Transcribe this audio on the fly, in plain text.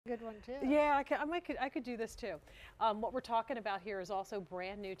Good one too. Yeah, I could do this too. What we're talking about here is also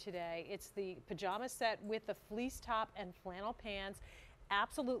brand new today. It's the pajama set with the fleece top and flannel pants.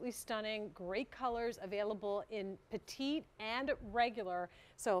 Absolutely stunning, great colors available in petite and regular.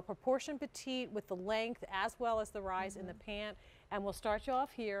 So a proportion petite with the length as well as the rise in the pant. And we'll start you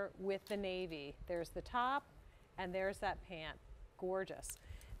off here with the navy. There's the top and there's that pant. Gorgeous.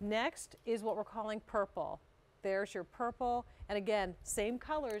 Next is what we're calling purple. There's your purple, and again, same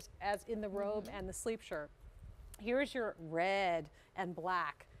colors as in the robe and the sleep shirt. Here's your red and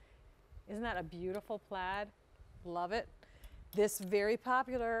black. Isn't that a beautiful plaid? Love it. This very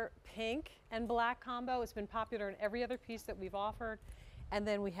popular pink and black combo has been popular in every other piece that we've offered. And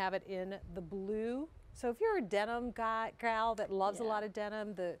then we have it in the blue. So if you're a denim gal that loves a lot of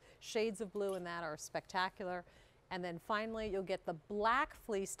denim, the shades of blue in that are spectacular. And then finally, you'll get the black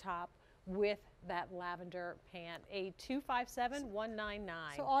fleece top with that lavender pant, a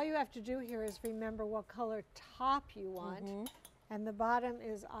 257199. So all you have to do here is remember what color top you want, and the bottom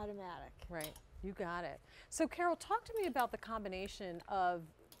is automatic. Right, you got it. So Carol, talk to me about the combination of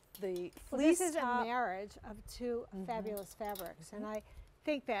the fleece Well, this is top. a marriage of two fabulous fabrics, and I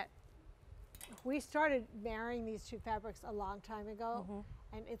think that we started marrying these two fabrics a long time ago,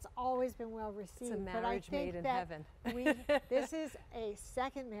 and it's always been well received. It's a marriage made in heaven. This is a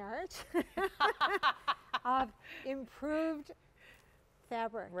second marriage of improved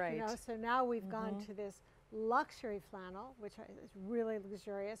fabric. Right. You know, so now we've gone to this luxury flannel, which is really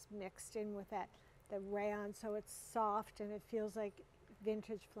luxurious, mixed in with the rayon, so it's soft and it feels like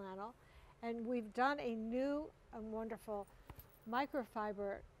vintage flannel. And we've done a new and wonderful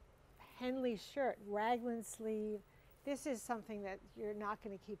microfiber Henley shirt, raglan sleeve. This is something that you're not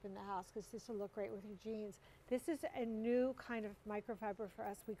going to keep in the house because this will look great with your jeans. This is a new kind of microfiber for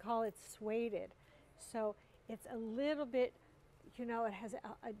us. We call it suede. So it's a little bit, you know, it has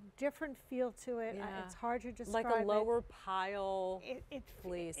a different feel to it. It's hard to describe. Like a lower pile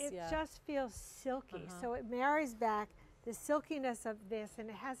fleece. It just feels silky. So it marries back the silkiness of this, and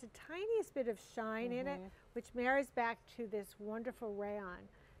it has the tiniest bit of shine in it, which marries back to this wonderful rayon.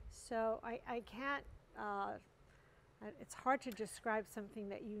 So I can't, it's hard to describe something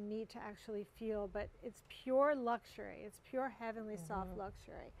that you need to actually feel, but it's pure luxury. It's pure heavenly soft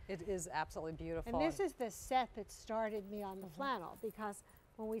luxury. It is absolutely beautiful. And this is the set that started me on the flannel, because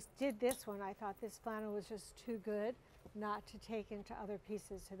when we did this one, I thought this flannel was just too good not to take into other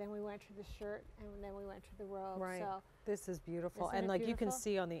pieces. So then we went to the shirt, and then we went to the robe. Right. So this is beautiful. Isn't and it like beautiful? You can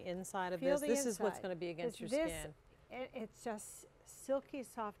see on the inside of Feel this the is what's inside. going to be against your This, skin. It's just silky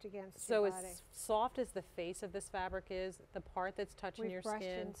soft against So your body. as soft as the face of this fabric is, the part that's touching your brushed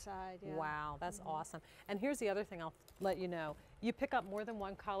skin. inside, yeah. Wow, that's awesome. And here's the other thing I'll let you know. You pick up more than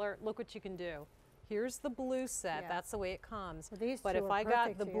one color, look what you can do. Here's the blue set, that's the way it comes. Well, these but two if are I got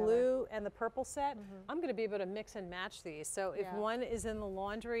perfect the together. blue and the purple set, I'm going to be able to mix and match these. So if one is in the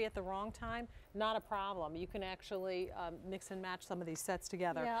laundry at the wrong time, not a problem. You can actually mix and match some of these sets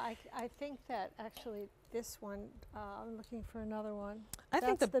together. Yeah, I think that actually this one, I'm looking for another one. I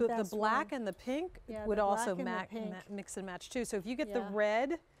think That's the best black one. and the pink Yeah, would the also black and the pink. mix and match too. So if you get the Yeah.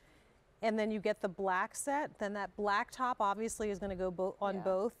 red and then you get the black set, then that black top obviously is going to go on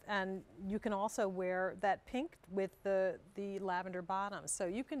both, and you can also wear that pink with the lavender bottom. So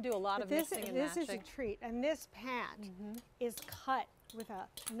you can do a lot of mixing and matching. This is a treat, and this pant is cut with a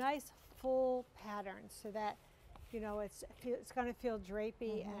nice full pattern so that, you know, it's going to feel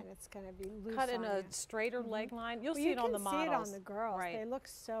drapey and it's going to be loose. Cut in on a you. straighter leg line. You'll see it on the models. You can see it on the girls. Right. They look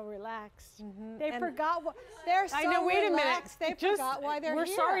so relaxed. They forgot what they're so I know. Wait relaxed, a minute. They forgot why they're We're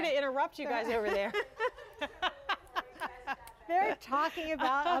here. sorry to interrupt you guys over there. They're talking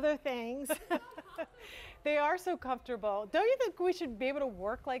about other things. They are so comfortable. Don't you think we should be able to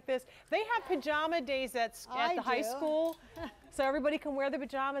work like this? They have pajama days at the high school, so everybody can wear the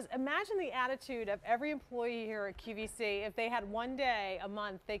pajamas. Imagine the attitude of every employee here at QVC if they had one day a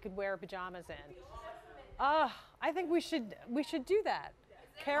month they could wear pajamas in. I think we should do that.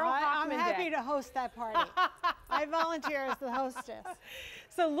 Carole Hochman I'm happy Day. to host that party. I volunteer as the hostess.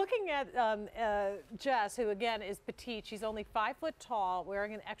 So looking at Jess, who again is petite, she's only 5 foot tall,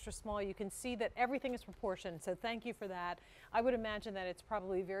 wearing an extra small. You can see that everything is proportioned. So thank you for that. I would imagine that it's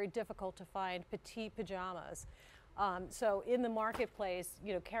probably very difficult to find petite pajamas. So in the marketplace,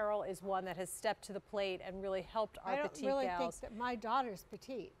 you know, Carole is one that has stepped to the plate and really helped our petite I don't really gals. think that my daughter's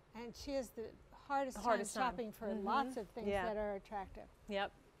petite, and she has the hardest time shopping for lots of things that are attractive.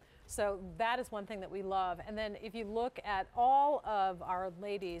 Yep. So that is one thing that we love. And then if you look at all of our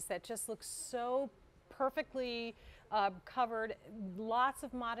ladies that just look so perfectly covered, lots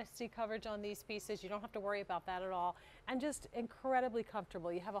of modesty coverage on these pieces. You don't have to worry about that at all. And just incredibly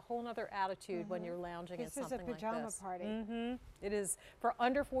comfortable. You have a whole nother attitude when you're lounging at something like this. This is a pajama party. It is for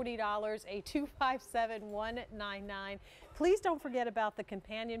under $40, a 257-199. Please don't forget about the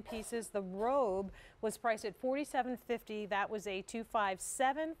companion pieces. The robe was priced at $47.50. That was a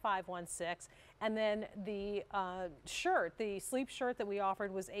 257-516. And then the shirt, the sleep shirt that we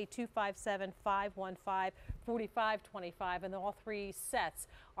offered was a 257-515, $45.25. And all three sets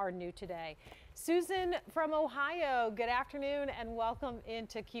are new today. Susan from Ohio, good afternoon and welcome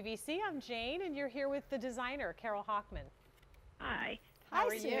into QVC. I'm Jane and you're here with the designer, Carole Hochman. Hi. How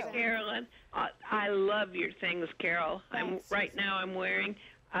are you? Carolyn. I love your things, Carole. Thanks, Right now I'm wearing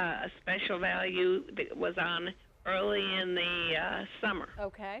a special value that was on early in the summer.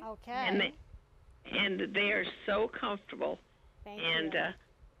 Okay. Okay. And they are so comfortable. Thank and you.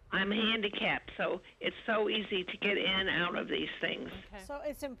 I'm handicapped, so it's so easy to get in and out of these things. Okay. So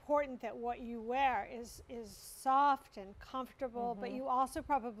it's important that what you wear is soft and comfortable, but you also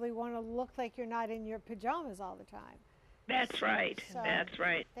probably want to look like you're not in your pajamas all the time. That's right. So- That's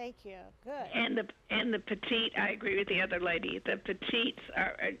right. Thank you. Good. And the petite, I agree with the other lady. The petites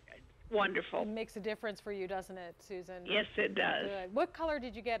are wonderful. It makes a difference for you, doesn't it, Susan? Yes, it does. Good. What color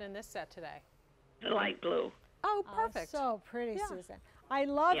did you get in this set today? The light blue. Oh, Oh, perfect. so pretty, Yeah. Susan. I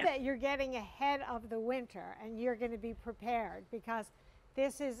love Yeah. that you're getting ahead of the winter and you're going to be prepared, because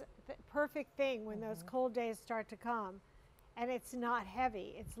this is the perfect thing when those cold days start to come. And it's not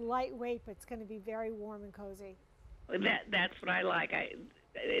heavy. It's lightweight, but it's going to be very warm and cozy. That's what I like.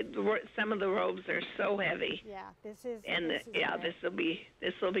 Some of the robes are so heavy, Yeah, this is. and this is yeah, great.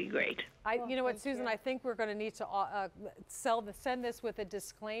 this will be great. Well, You know what, thank Susan, you. I think we're going to need to send this with a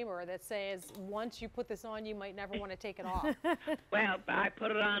disclaimer that says once you put this on, you might never want to take it off. Well, I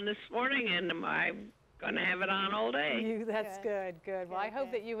put it on this morning, and I'm going to have it on all day. That's good. Well, I Good,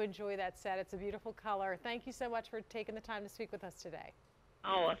 hope good. that you enjoy that set. It's a beautiful color. Thank you so much for taking the time to speak with us today.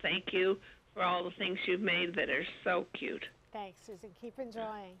 Oh, well, thank you for all the things you've made that are so cute. Thanks, Susan. Keep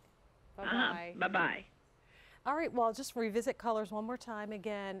enjoying. Bye-bye. Bye-bye. All right, well, just revisit colors one more time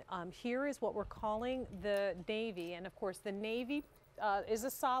again. Here is what we're calling the navy. And of course, the navy is a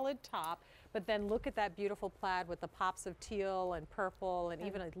solid top, but then look at that beautiful plaid with the pops of teal and purple and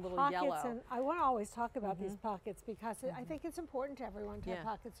even a little Pockets, yellow. and I want to always talk about these pockets because I think it's important to everyone to have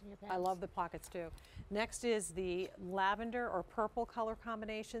pockets in your pants. I love the pockets too. Next is the lavender or purple color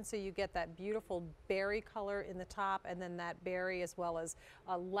combination. So you get that beautiful berry color in the top and then that berry as well as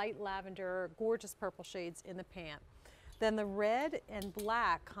a light lavender, gorgeous purple shades in the pant. Then the red and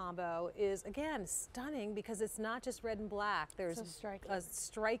black combo is, again, stunning because it's not just red and black. There's So striking. a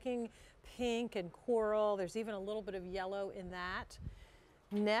striking pink and coral. There's even a little bit of yellow in that.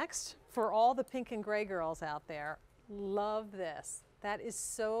 Next, for all the pink and gray girls out there, love this. That is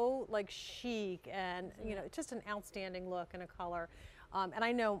so like chic and you know, just an outstanding look and a color. And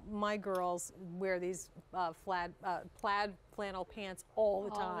I know my girls wear these plaid flannel pants all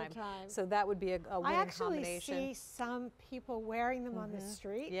the All the time. time. So that would be a I winning actually combination. see some people wearing them on the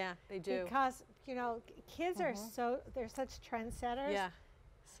street. Yeah, they do. Because, you know, kids are they're such trendsetters. Yeah.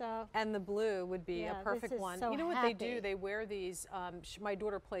 So, And the blue would be Yeah, a this perfect is one. so You know what they happy. do? They wear these. My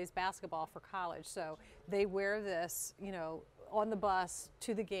daughter plays basketball for college, so they wear this, you know, on the bus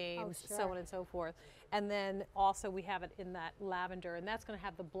to the games, so sure. on and so forth. And then also we have it in that lavender, and that's going to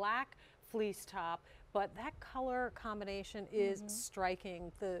have the black fleece top. But that color combination is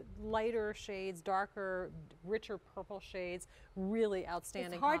striking. The lighter shades, darker, richer purple shades, really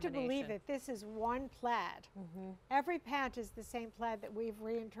outstanding it's hard to combination. believe that this is one plaid. Every pant is the same plaid that we've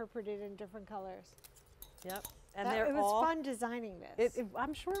reinterpreted in different colors. Yep. And they're It was all, fun designing this,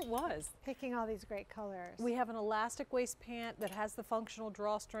 I'm sure it was. picking all these great colors. We have an elastic waist pant that has the functional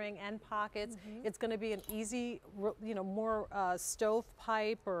drawstring and pockets. It's going to be an easy, you know, more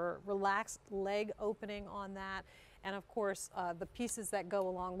stovepipe or relaxed leg opening on that. And of course, the pieces that go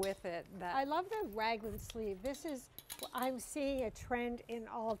along with it. I love the raglan sleeve. This is, I'm seeing a trend in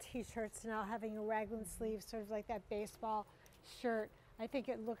all t-shirts now, having a raglan sleeve, sort of like that baseball shirt. I think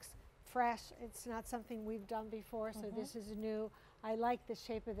it looks fresh. It's not something we've done before, so this is new. I like the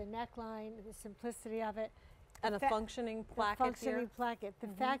shape of the neckline, the simplicity of it. and a fa- functioning The placket functioning here. placket. The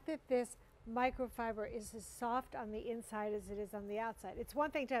fact that this microfiber is as soft on the inside as it is on the outside. It's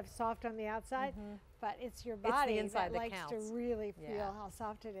one thing to have soft on the outside, but it's your the body inside that that likes counts. to really feel Yeah. how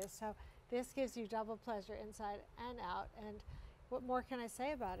soft it is. So this gives you double pleasure inside and out. And what more can I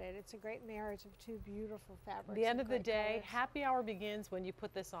say about it? It's a great marriage of two beautiful fabrics. At the end and of the great day, colors. happy hour begins when you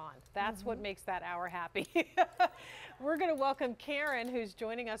put this on. That's what makes that hour happy. We're going to welcome Karen, who's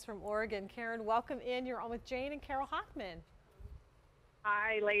joining us from Oregon. Karen, welcome in. You're on with Jane and Carole Hochman.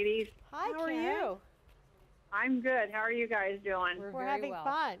 Hi, ladies. Hi, How are Karen. you? I'm good. How are you guys doing? We're very having well.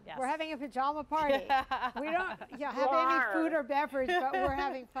 fun. Yes. We're having a pajama party. We don't have any are. food or beverage, but we're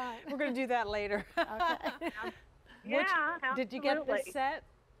having fun. We're going to do that later. Okay. Yeah, Did you get the absolutely. set?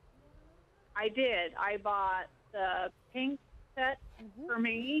 I did. I bought the pink set for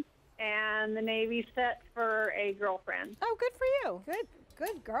me and the navy set for a girlfriend. Oh, good for you.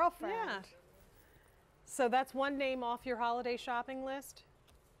 Good girlfriend. Yeah. So that's one name off your holiday shopping list?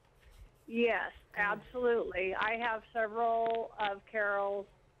 Yes, absolutely. I have several of Carole's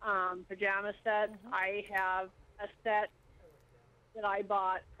pajama sets. I have a set that I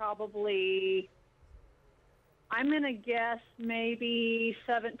bought probably, I'm going to guess maybe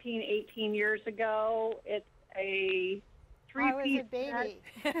 17, 18 years ago. It's a I was three-piece a baby.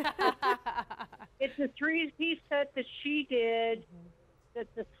 It's a three-piece set that she did.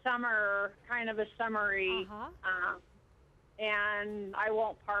 That's a summer, kind of a summery, and I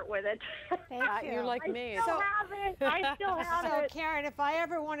won't part with it. Thank you. You're like I me. still have it. I still have So, it. Karen, if I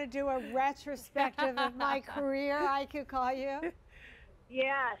ever want to do a retrospective of my career, I could call you.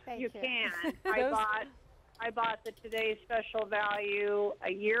 Yes, Thank you you. can. Those- I bought the Today's Special Value a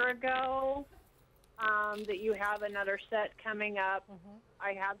year ago. That you have another set coming up.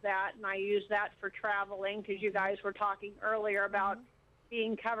 I have that, and I use that for traveling because you guys were talking earlier about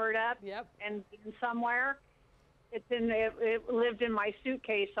being covered up Yep. and being somewhere. It lived in my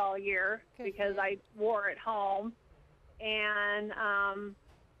suitcase all year Good because for you. I wore it home, and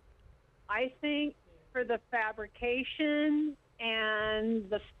I think for the fabrication and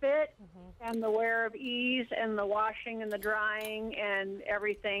the fit and the wear of ease and the washing and the drying and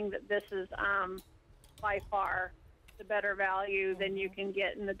everything, that this is by far the better value than you can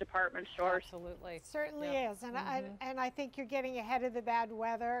get in the department stores. Absolutely. It certainly Yep. is, and I think you're getting ahead of the bad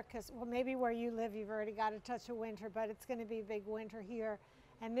weather because, well, maybe where you live you've already got a touch of winter, but it's going to be a big winter here,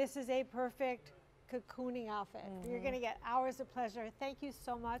 and this is a perfect cocooning outfit. You're going to get hours of pleasure. Thank you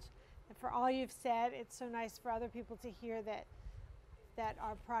so much, and for all you've said. It's so nice for other people to hear that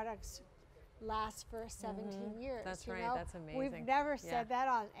our products last for 17 years. That's you right. know? That's amazing. We've never Yeah. said that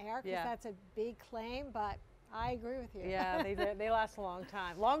on air because Yeah. that's a big claim, but I agree with you. Yeah, they last a long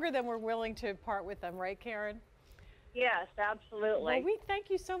time. Longer than we're willing to part with them, right, Karen? Yes, absolutely. Well, we thank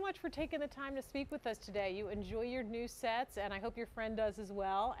you so much for taking the time to speak with us today. You enjoy your new sets, and I hope your friend does as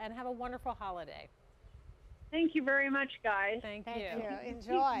well, and have a wonderful holiday. Thank you very much, guys. Thank Thank you. you.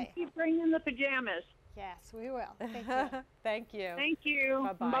 Enjoy. Keep bringing the pajamas. Yes, we will. Thank you. Thank you. Thank you.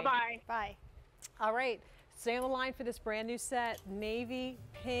 Bye-bye. Bye-bye. Bye. All right, stay on the line for this brand new set, navy,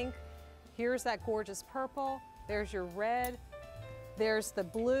 pink. Here's that gorgeous purple. There's your red. There's the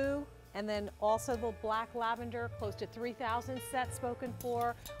blue, and then also the black lavender, close to 3,000 sets spoken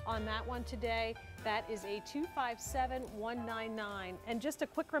for on that one today. That is a 257,199. And just a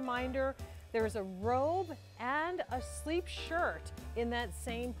quick reminder, there's a robe and a sleep shirt in that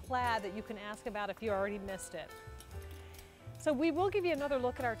same plaid that you can ask about if you already missed it. So we will give you another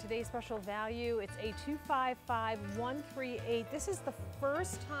look at our today's special value. It's a 255,138. This is the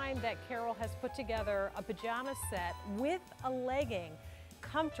first time that Carole has put together a pajama set with a legging.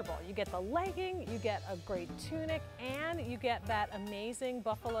 Comfortable. You get the legging, you get a great tunic, and you get that amazing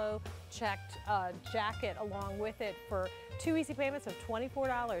buffalo checked jacket along with it for 2 easy payments of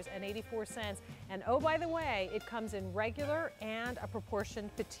 $24.84. And oh, by the way, it comes in regular and a proportion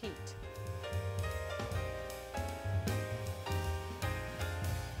petite.